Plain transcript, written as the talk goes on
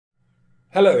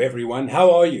Hello everyone, how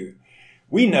are you?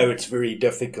 We know it's very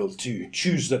difficult to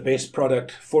choose the best product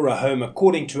for a home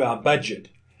according to our budget.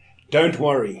 Don't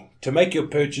worry, to make your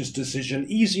purchase decision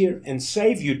easier and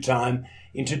save you time,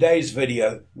 in today's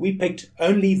video we picked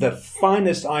only the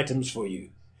finest items for you.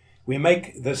 We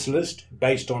make this list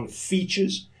based on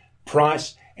features,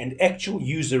 price and actual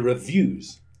user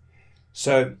reviews.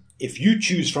 So if you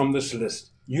choose from this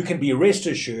list, you can be rest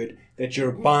assured that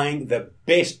you're buying the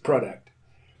best product.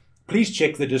 Please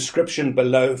check the description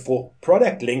below for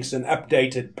product links and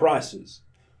updated prices.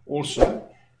 Also,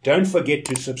 don't forget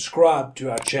to subscribe to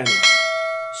our channel.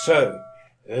 So,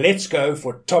 let's go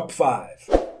for top 5.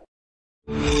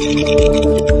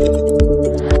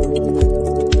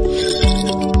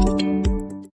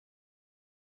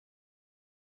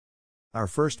 Our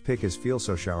first pick is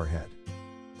FeelSo Shower Head.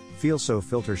 FeelSo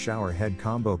filter shower head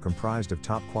combo comprised of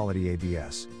top quality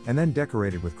ABS, and then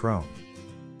decorated with chrome.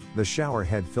 The shower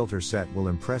head filter set will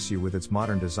impress you with its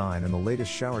modern design and the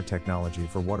latest shower technology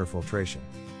for water filtration.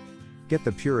 Get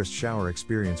the purest shower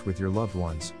experience with your loved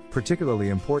ones, particularly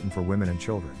important for women and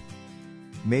children.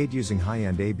 Made using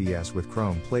high-end ABS with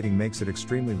chrome plating makes it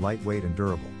extremely lightweight and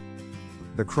durable.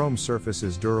 The chrome surface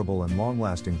is durable and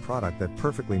long-lasting product that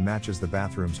perfectly matches the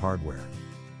bathroom's hardware.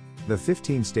 The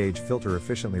 15-stage filter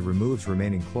efficiently removes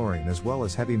remaining chlorine as well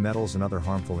as heavy metals and other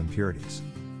harmful impurities.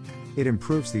 It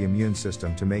improves the immune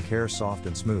system to make hair soft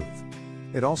and smooth.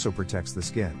 It also protects the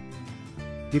skin.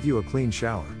 Give you a clean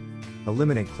shower.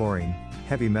 Eliminate chlorine,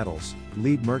 heavy metals,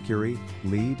 lead mercury,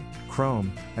 lead,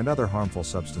 chrome, and other harmful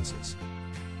substances.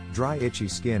 Dry itchy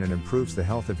skin and improves the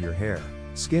health of your hair,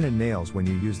 skin and nails when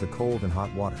you use the cold and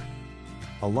hot water.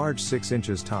 A large 6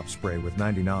 inches top spray with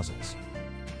 90 nozzles.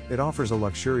 It offers a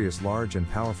luxurious large and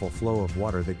powerful flow of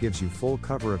water that gives you full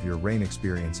cover of your rain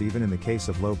experience even in the case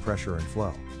of low pressure and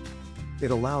flow. It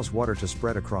allows water to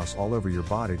spread across all over your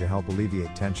body to help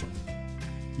alleviate tension.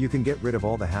 You can get rid of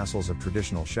all the hassles of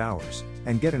traditional showers,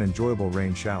 and get an enjoyable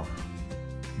rain shower.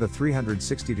 The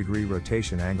 360-degree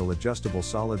rotation angle adjustable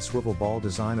solid swivel ball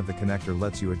design of the connector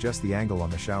lets you adjust the angle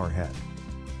on the shower head.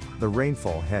 The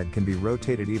rainfall head can be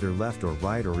rotated either left or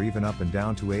right or even up and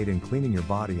down to aid in cleaning your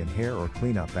body and hair or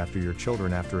clean up after your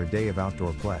children after a day of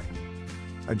outdoor play.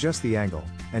 Adjust the angle,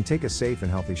 and take a safe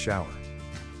and healthy shower.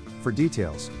 For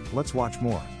details, let's watch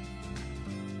more.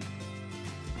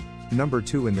 Number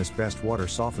 2 in this best water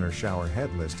softener shower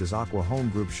head list is Aqua Home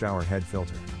Group Shower Head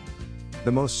Filter.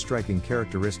 The most striking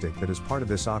characteristic that is part of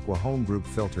this Aqua Home Group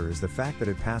filter is the fact that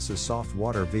it passes soft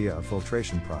water via a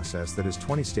filtration process that is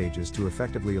 20 stages to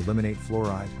effectively eliminate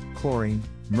fluoride, chlorine,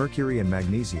 mercury and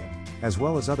magnesium, as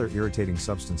well as other irritating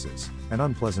substances, and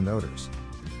unpleasant odors.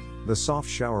 The soft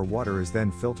shower water is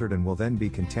then filtered and will then be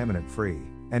contaminant-free,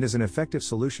 and is an effective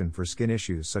solution for skin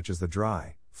issues such as the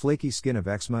dry, flaky skin of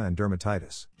eczema and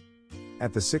dermatitis.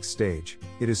 At the 6th stage,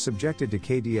 it is subjected to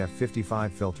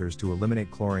KDF55 filters to eliminate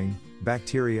chlorine,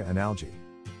 bacteria and algae.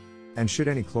 And should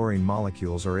any chlorine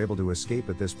molecules are able to escape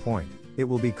at this point, it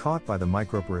will be caught by the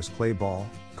microporous clay ball,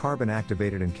 carbon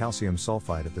activated and calcium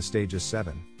sulfide at the stages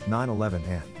 7, 9, 11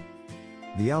 and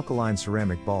the alkaline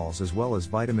ceramic balls as well as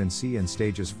vitamin C in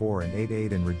stages 4 and 8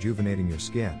 aid in rejuvenating your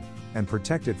skin, and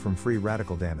protect it from free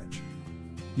radical damage.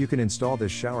 You can install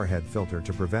this shower head filter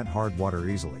to prevent hard water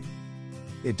easily.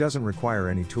 It doesn't require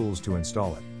any tools to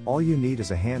install it, all you need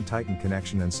is a hand-tightened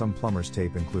connection and some plumber's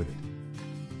tape included.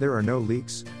 There are no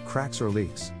leaks, cracks or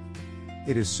leaks.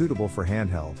 It is suitable for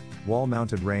handheld,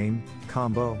 wall-mounted rain,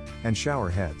 combo, and shower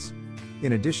heads.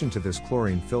 In addition to this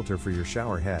chlorine filter for your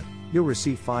shower head, you'll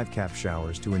receive 5 cap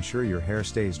showers to ensure your hair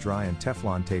stays dry and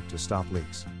Teflon tape to stop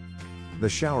leaks. The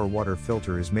shower water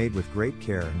filter is made with great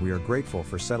care and we are grateful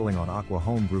for settling on Aqua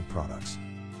Home Group products.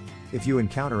 If you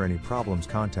encounter any problems,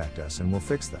 contact us and we'll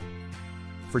fix them.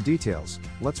 For details,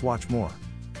 let's watch more.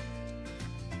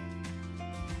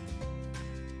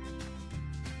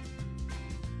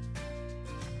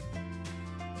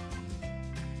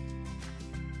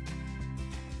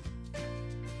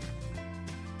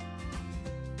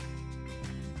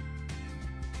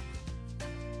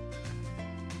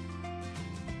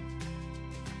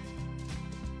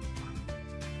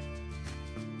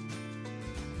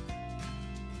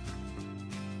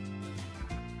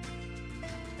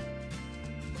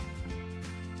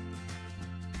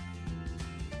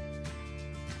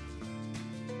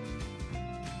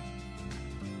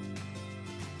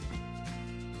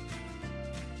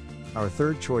 Our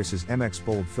third choice is MX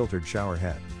Bold Filtered Shower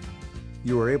Head.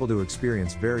 You are able to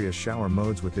experience various shower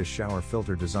modes with this shower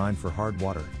filter designed for hard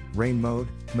water, rain mode,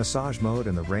 massage mode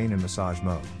and the rain and massage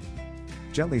mode.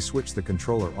 Gently switch the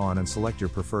controller on and select your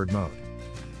preferred mode.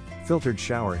 Filtered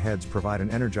shower heads provide an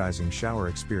energizing shower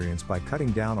experience by cutting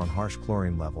down on harsh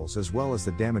chlorine levels as well as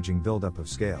the damaging buildup of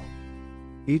scale.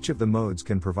 Each of the modes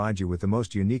can provide you with the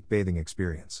most unique bathing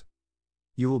experience.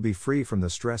 You will be free from the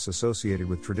stress associated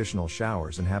with traditional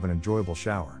showers and have an enjoyable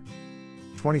shower.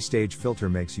 20-stage filter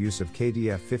makes use of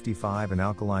KDF55 and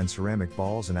alkaline ceramic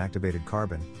balls and activated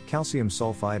carbon, calcium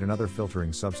sulfide and other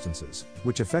filtering substances,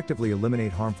 which effectively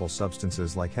eliminate harmful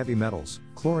substances like heavy metals,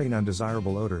 chlorine,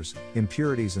 undesirable odors,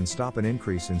 impurities, and stop an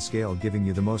increase in scale, giving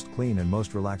you the most clean and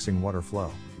most relaxing water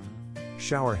flow.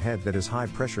 Shower head that is high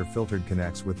pressure filtered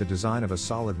connects with the design of a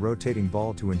solid rotating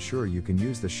ball to ensure you can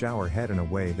use the shower head in a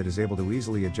way that is able to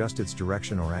easily adjust its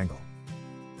direction or angle.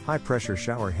 High-pressure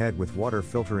shower head with water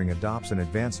filtering adopts an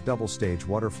advanced double-stage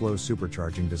water flow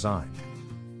supercharging design.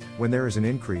 When there is an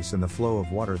increase in the flow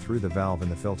of water through the valve in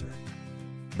the filter,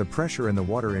 the pressure in the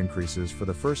water increases for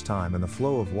the first time and the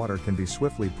flow of water can be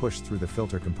swiftly pushed through the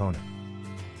filter component.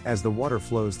 As the water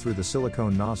flows through the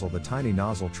silicone nozzle, the tiny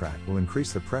nozzle track will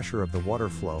increase the pressure of the water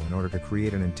flow in order to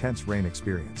create an intense rain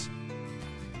experience.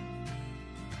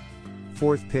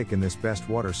 Fourth pick in this best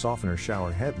water softener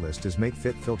shower head list is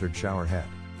MakeFit Filtered Shower Head.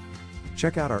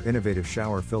 Check out our innovative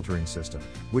shower filtering system,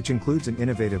 which includes an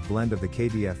innovative blend of the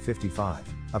KDF55,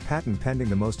 a patent pending,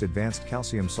 the most advanced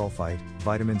calcium sulfite,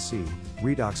 vitamin C,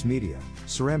 redox media,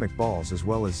 ceramic balls as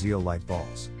well as zeolite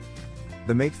balls.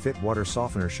 The MakeFit water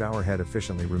softener shower head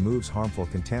efficiently removes harmful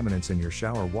contaminants in your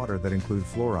shower water that include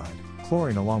fluoride,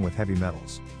 chlorine along with heavy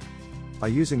metals. By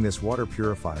using this water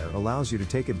purifier allows you to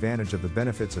take advantage of the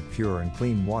benefits of pure and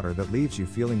clean water that leaves you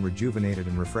feeling rejuvenated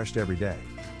and refreshed every day.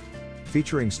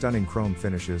 Featuring stunning chrome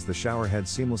finishes, the shower head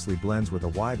seamlessly blends with a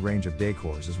wide range of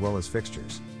decors as well as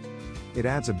fixtures. It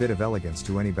adds a bit of elegance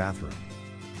to any bathroom.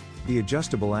 The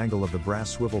adjustable angle of the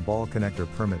brass swivel ball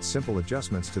connector permits simple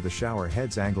adjustments to the shower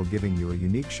head's angle, giving you a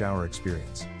unique shower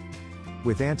experience.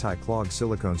 With anti-clog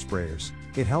silicone sprayers,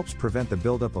 it helps prevent the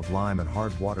buildup of lime and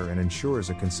hard water and ensures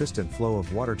a consistent flow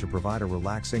of water to provide a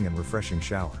relaxing and refreshing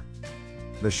shower.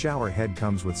 The shower head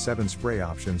comes with 7 spray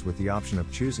options, with the option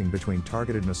of choosing between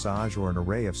targeted massage or an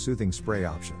array of soothing spray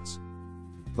options.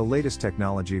 The latest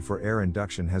technology for air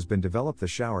induction has been developed. The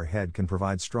shower head can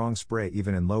provide strong spray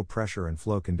even in low pressure and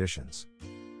flow conditions.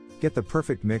 Get the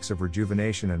perfect mix of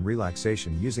rejuvenation and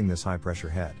relaxation using this high pressure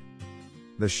head.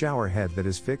 The shower head that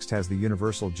is fixed has the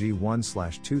universal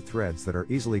G1/2 threads that are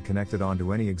easily connected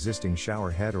onto any existing shower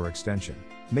head or extension,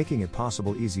 making it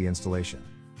possible easy installation.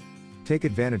 Take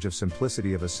advantage of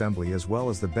simplicity of assembly as well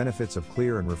as the benefits of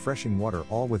clear and refreshing water,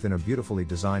 all within a beautifully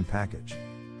designed package.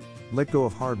 Let go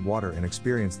of hard water and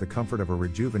experience the comfort of a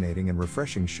rejuvenating and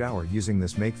refreshing shower using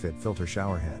this MakeFit filter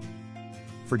shower head.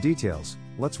 For details,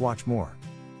 let's watch more.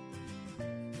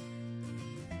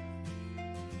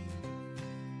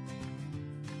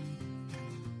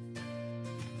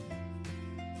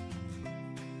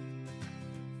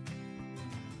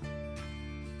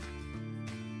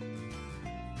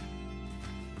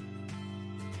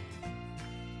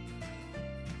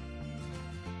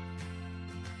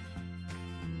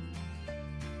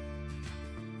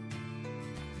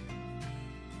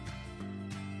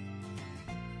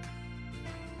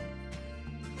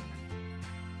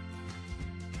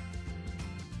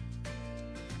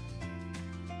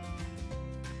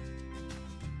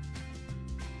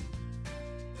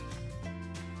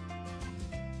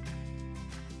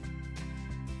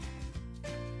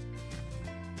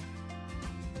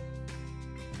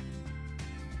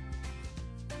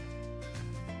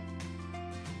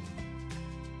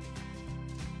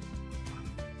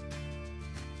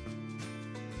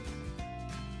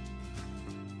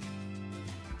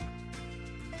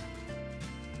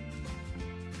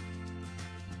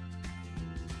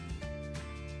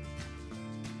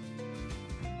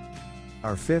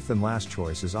 Our fifth and last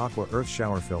choice is Aqua Earth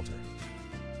Shower Filter.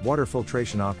 Water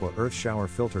Filtration Aqua Earth Shower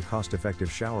Filter.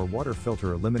 Cost-effective shower water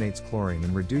filter eliminates chlorine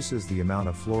and reduces the amount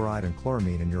of fluoride and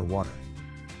chloramine in your water.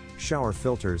 Shower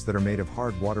filters that are made of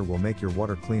hard water will make your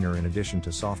water cleaner in addition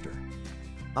to softer.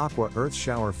 Aqua Earth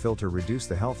Shower Filter reduce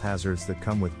the health hazards that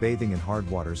come with bathing in hard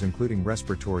waters, including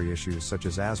respiratory issues such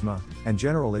as asthma, and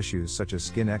general issues such as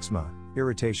skin eczema,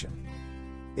 irritation.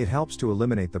 It helps to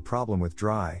eliminate the problem with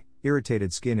dry,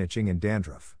 irritated skin, itching and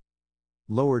dandruff.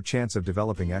 Lower chance of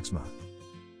developing eczema.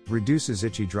 Reduces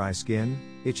itchy dry skin,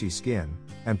 itchy skin,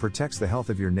 and protects the health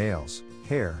of your nails,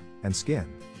 hair, and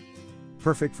skin.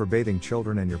 Perfect for bathing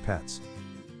children and your pets.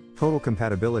 Total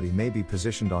compatibility may be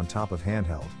positioned on top of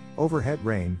handheld, overhead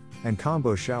rain, and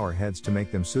combo shower heads to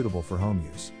make them suitable for home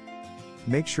use.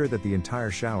 Make sure that the entire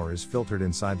shower is filtered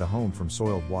inside the home from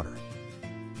soiled water.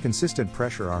 Consistent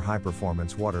pressure. Our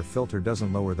high-performance water filter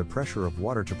doesn't lower the pressure of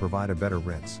water to provide a better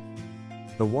rinse.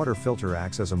 The water filter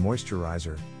acts as a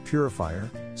moisturizer, purifier,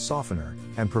 softener,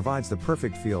 and provides the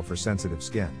perfect feel for sensitive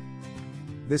skin.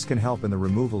 This can help in the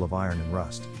removal of iron and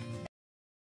rust.